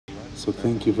So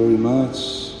thank you very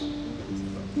much.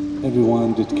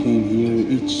 Everyone that came here,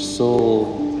 each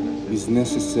soul is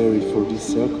necessary for this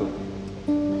circle.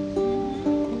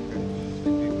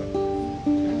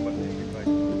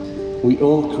 We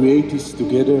all create this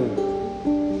together.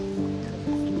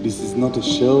 This is not a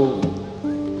show.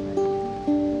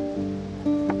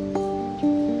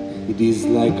 It is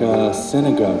like a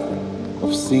synagogue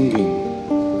of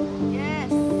singing.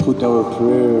 Yes. Put our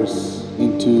prayers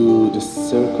into the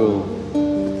circle,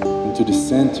 into the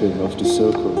center of the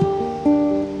circle.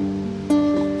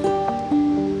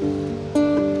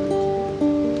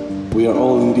 We are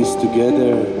all in this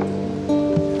together,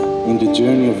 in the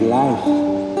journey of life,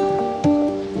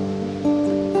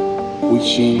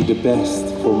 wishing the best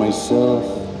for myself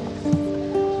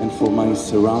and for my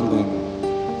surrounding.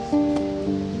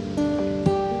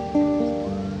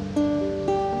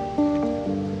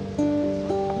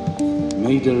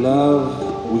 May the love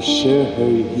we share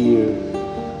here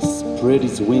spread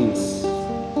its wings,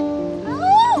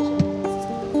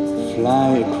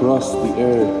 fly across the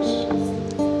earth,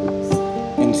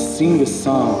 and sing a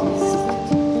song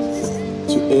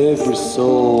to every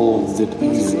soul that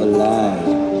is alive.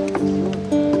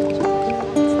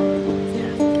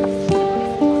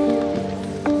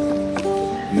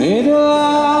 May the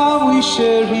love we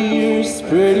share here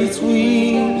spread its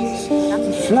wings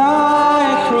and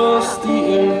fly across the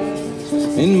earth,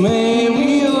 and may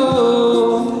we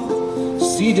all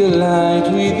see the light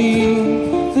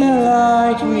within, the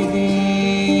light within.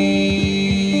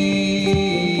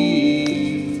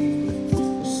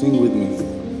 Sing with me.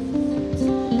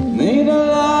 May the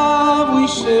love we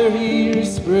share here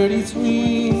spread its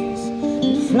wings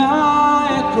and fly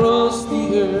across the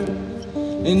earth,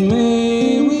 and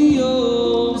may we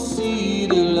all see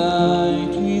the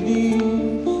light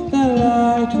within, the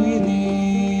light within.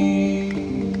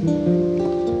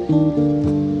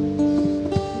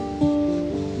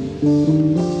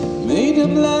 May the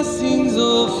blessings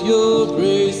of your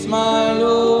grace, my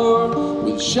Lord,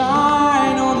 will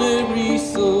shine on every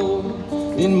soul,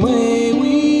 and may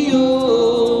we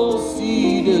all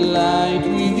see the light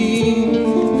within,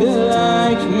 the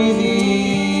light within.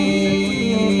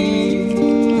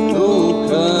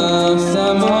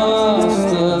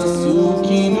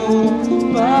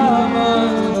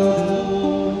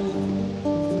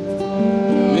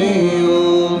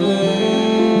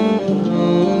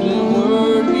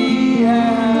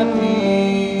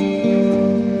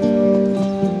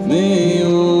 May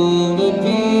all the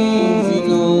beings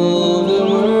in all the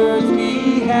world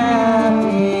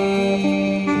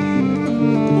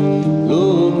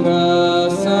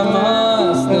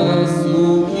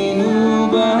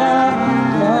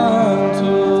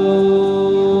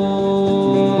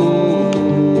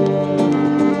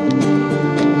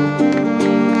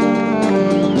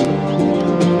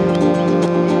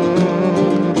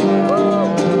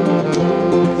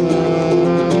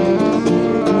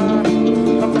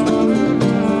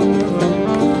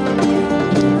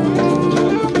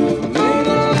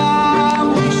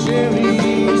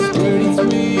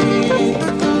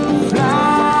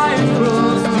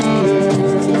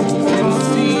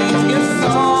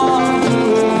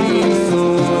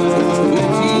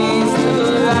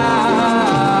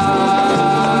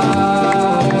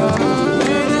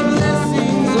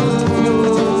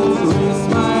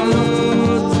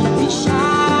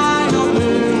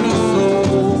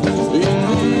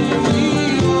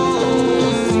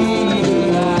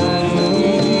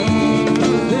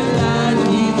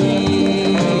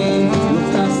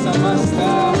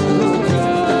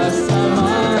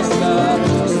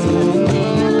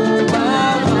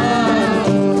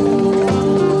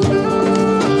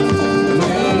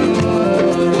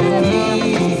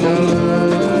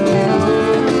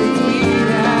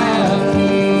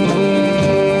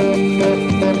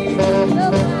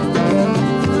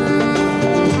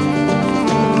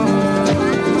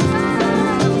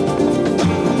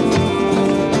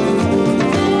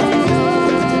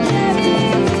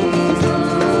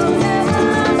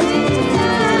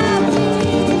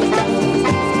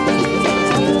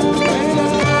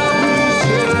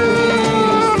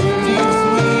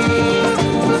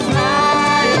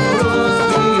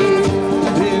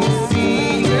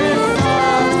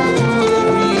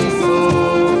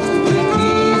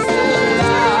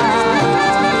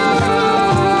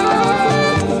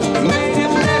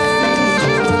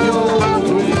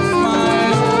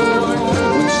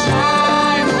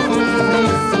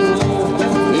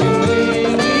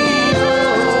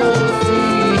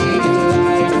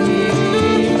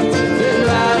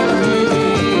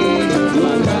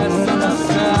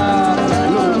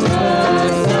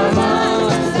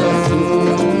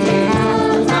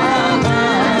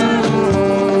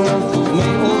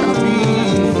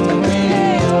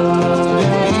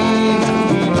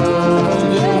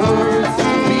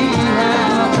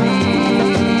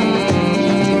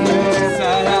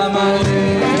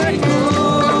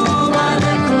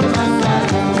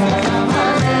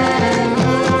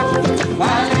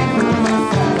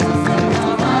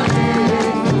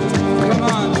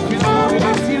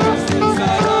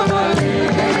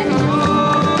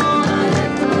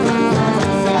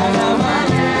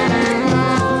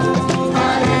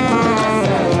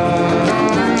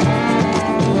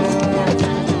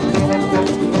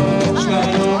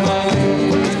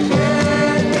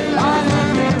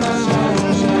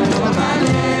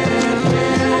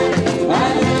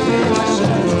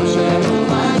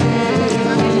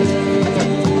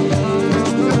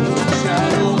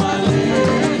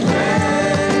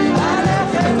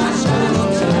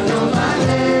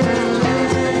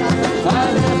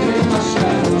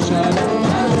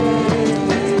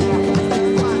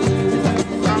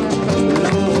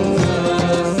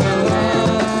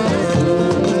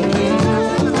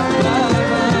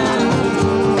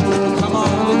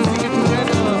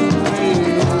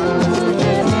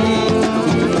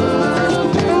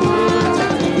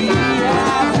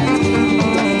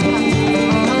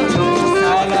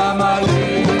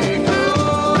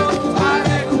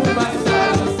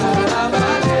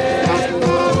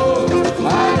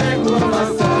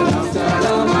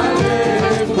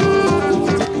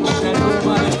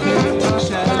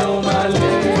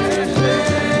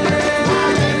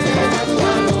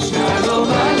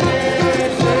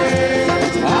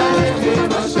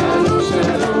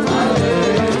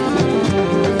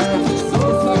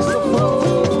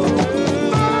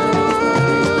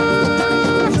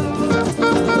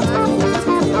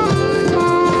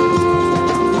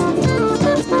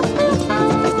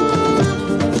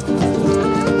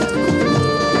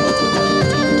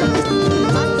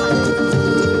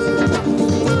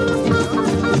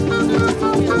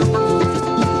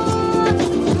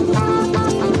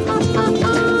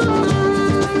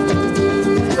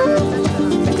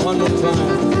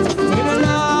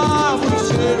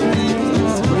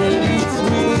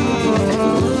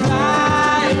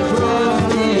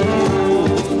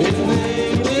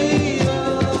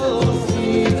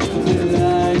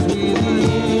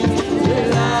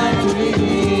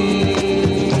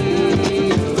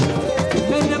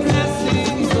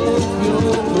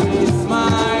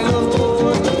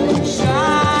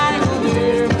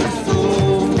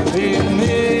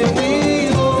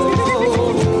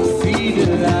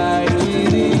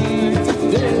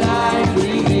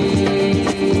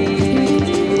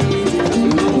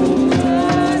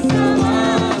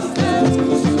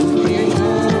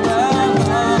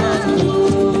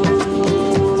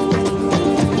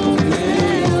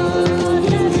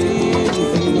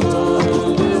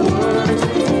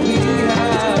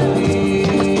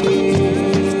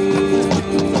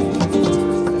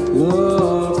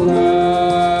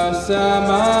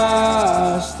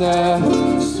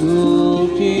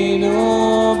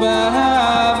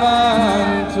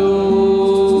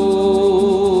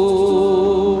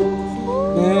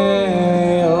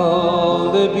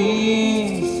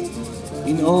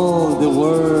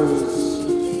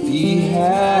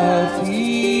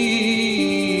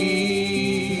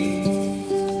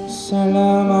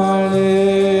Salam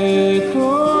alaikum,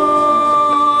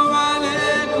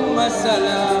 alaikum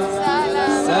assalam.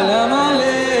 Salam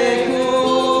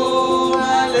alaikum,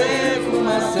 alaikum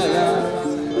assalam.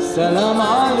 Salam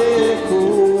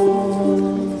alaikum.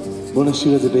 בואו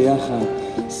נשאיר את זה ביחד.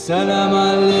 Salam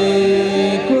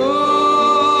alaikum,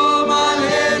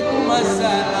 alaikum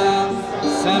assalam.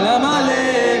 Salam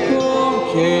alaikum,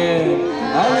 כן,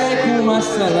 alaikum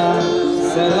assalam.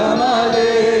 Salam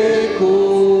alaikum.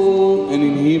 And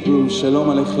in Hebrew, shalom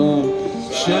aleichem.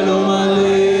 Shalom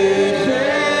aleichem.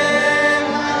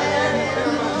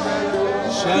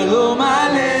 Shalom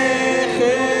aleichem.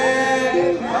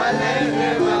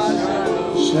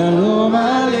 Shalom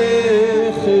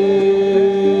aleichem.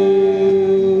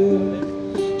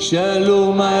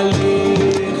 Shalom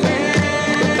aleichem.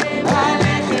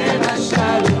 Aleichem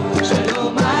ashalom.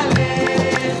 Shalom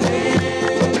aleichem.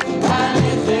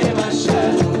 Aleichem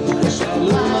ashalom.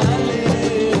 Shalom aleichem.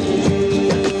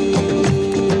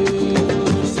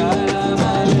 Salam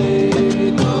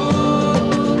alaikum.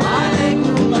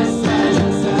 Alaikum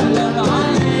assalam. Salam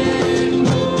alaikum.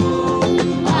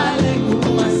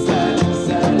 Alaikum assalam.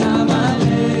 Salam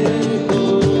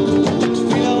alaikum.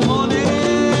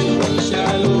 TfilHarmonic.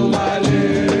 Shalom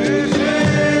aleichem.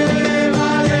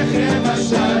 Aleichem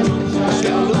ashalom.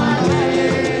 Shalom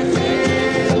aleichem.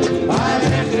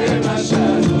 Aleichem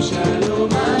ashalom. Shalom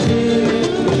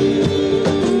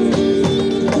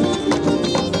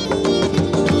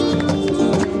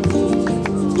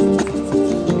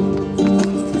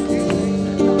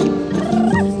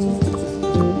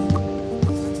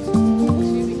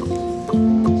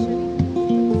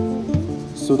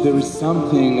So there is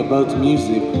something about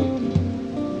music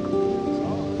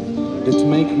that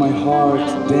make my heart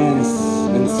dance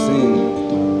and sing.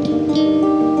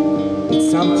 It's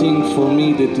something for me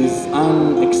that is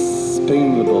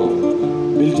unexplainable,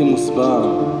 בלתי מוסבר.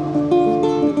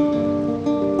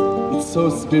 It's so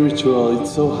spiritual,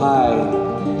 it's so high,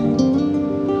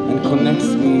 and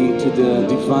connects me to the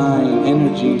divine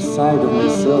energy inside of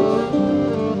myself.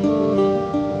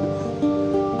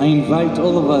 I invite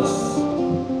all of us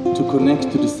to connect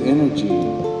to this energy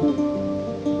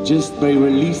just by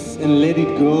release and let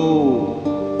it go.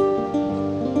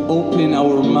 Open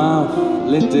our mouth,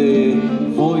 let the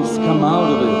voice come out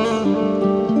of it.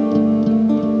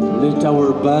 Let our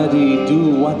body do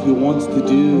what he wants to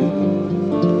do.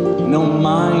 No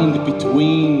mind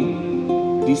between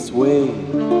this way.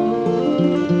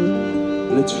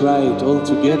 Let's try it all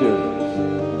together,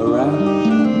 alright?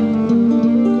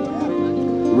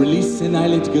 Release and I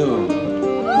let go.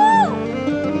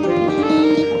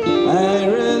 I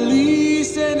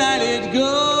release and I let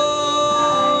go.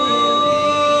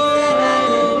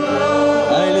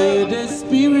 I let the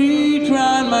spirit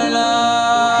run my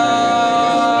life.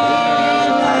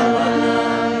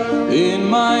 In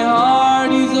my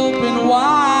heart is open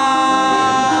wide.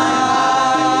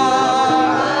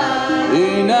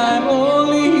 And I'm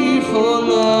only here for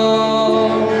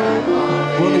love.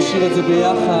 בוא נשאיר את זה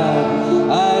ביחד.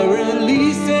 I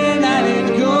release and I let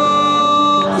go.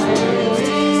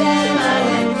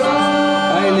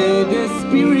 The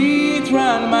spirit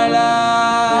run my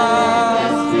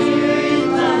life.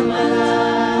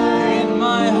 And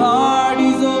my heart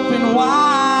is open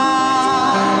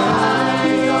wide.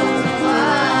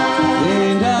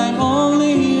 And I'm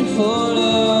only here for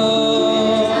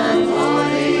love.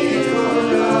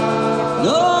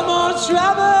 No more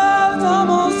trouble, no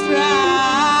more strife.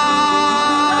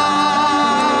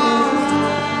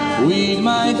 With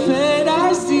my faith I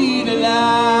see the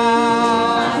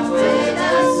light.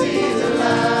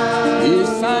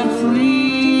 Yes, I'm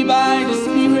free by the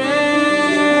Spirit.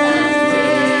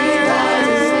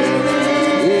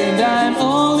 And I'm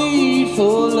only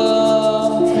for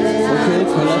love. Okay,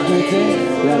 קלטנו את זה?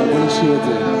 יאללה, בוא נשאיר את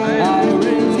זה. I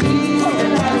release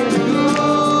and I let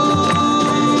go.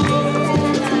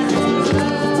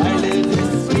 I let the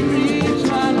Spirit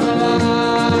run my life.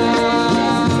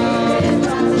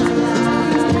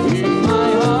 And my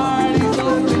heart is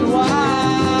open wide.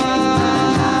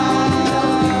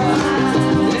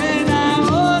 And I'm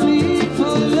only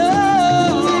for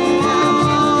love.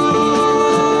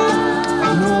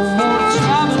 No more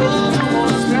trouble, no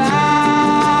more strife.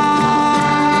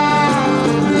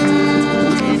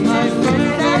 With my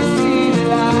faith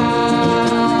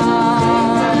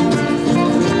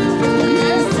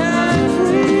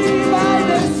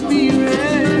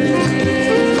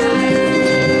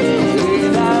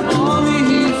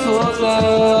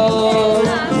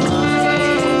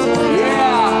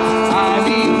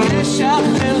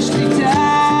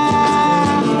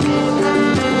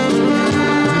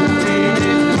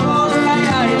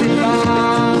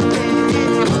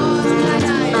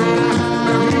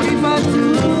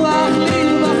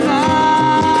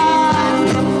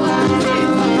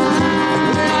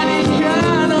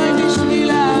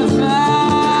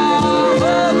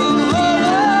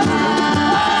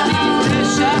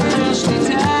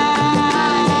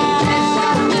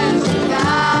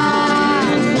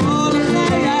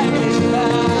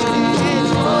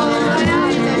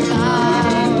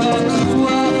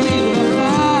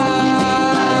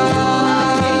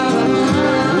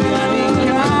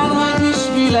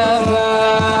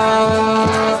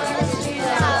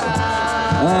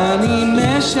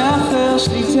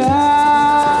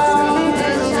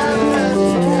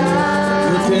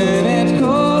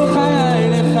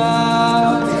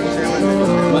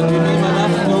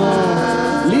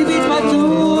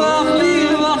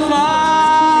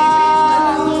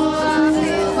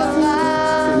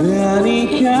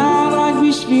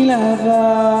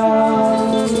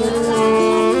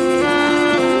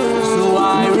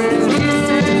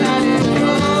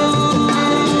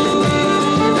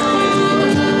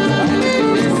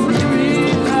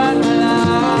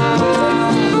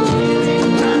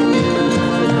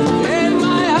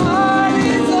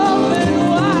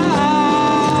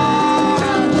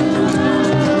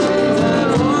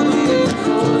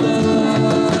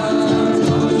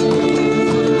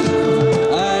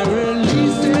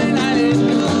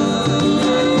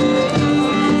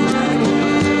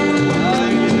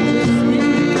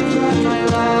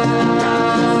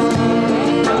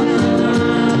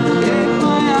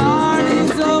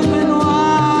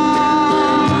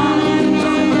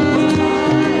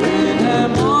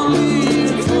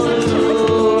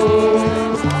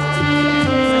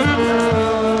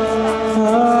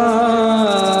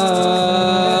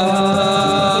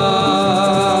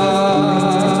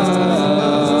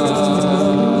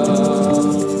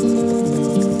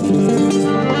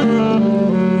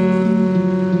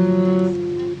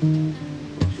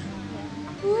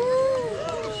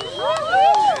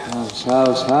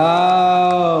clouds high.